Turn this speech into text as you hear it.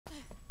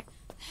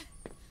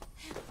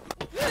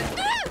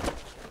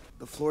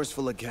floor's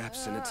full of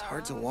gaps and it's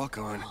hard to walk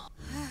on.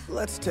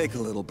 Let's take a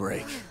little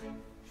break.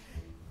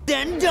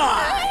 Then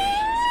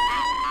die!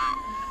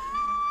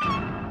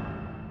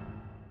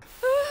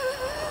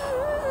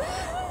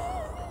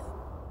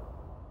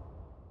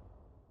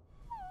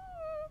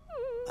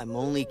 I'm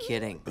only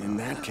kidding. In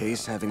that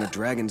case, having a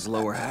dragon's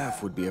lower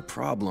half would be a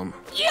problem.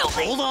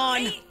 Hold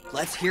on!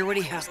 Let's hear what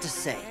he has to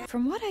say.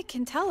 From what I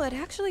can tell, it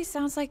actually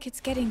sounds like it's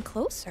getting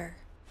closer.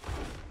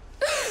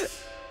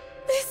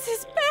 This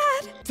is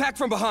bad! Attack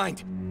from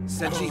behind!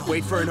 Senji,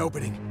 wait for an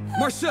opening.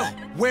 Marcille,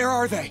 where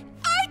are they?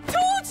 I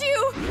told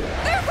you!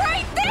 They're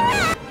right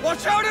there!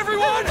 Watch out,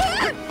 everyone!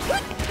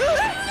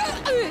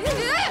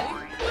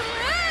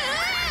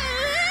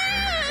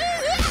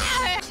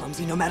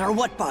 Clumsy no matter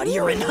what body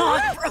you're in,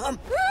 huh?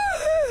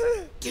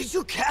 Did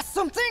you cast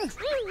something?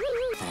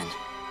 Then...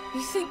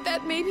 You think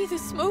that maybe the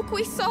smoke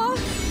we saw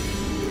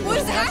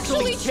was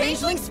actually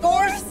changeling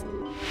spores?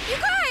 You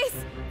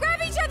guys! Grab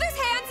each other's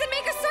hands and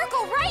make a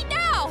circle right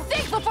now!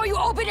 Think before you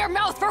open your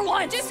mouth for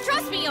once! Just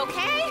trust me,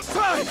 okay?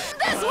 Fine!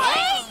 This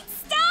way!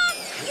 Stop!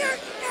 You're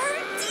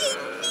hurting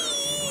me!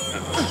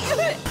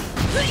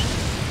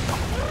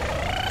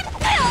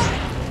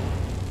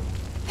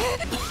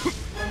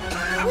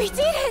 We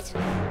did it!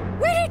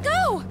 Where'd it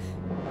go?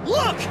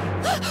 Look!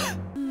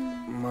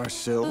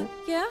 Marcille?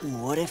 Yeah?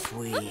 What if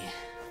we...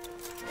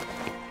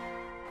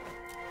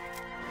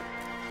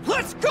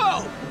 Let's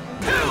go!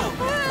 Two!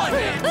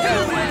 Ready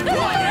for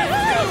what?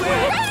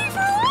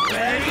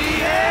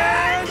 Ready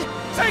and...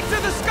 Take to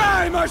the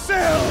sky,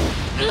 Marcille!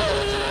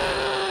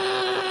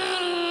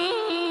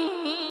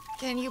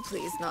 Can you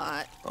please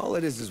not? All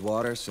it is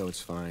water, so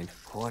it's fine.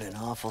 What an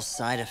awful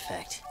side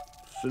effect.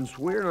 Since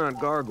we're not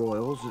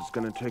gargoyles, it's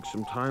gonna take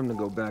some time to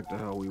go back to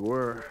how we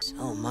were.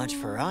 So much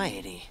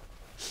variety.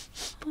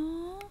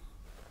 Oh,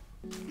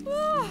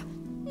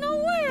 no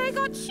way, I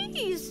got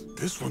cheese!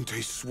 This one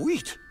tastes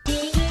sweet.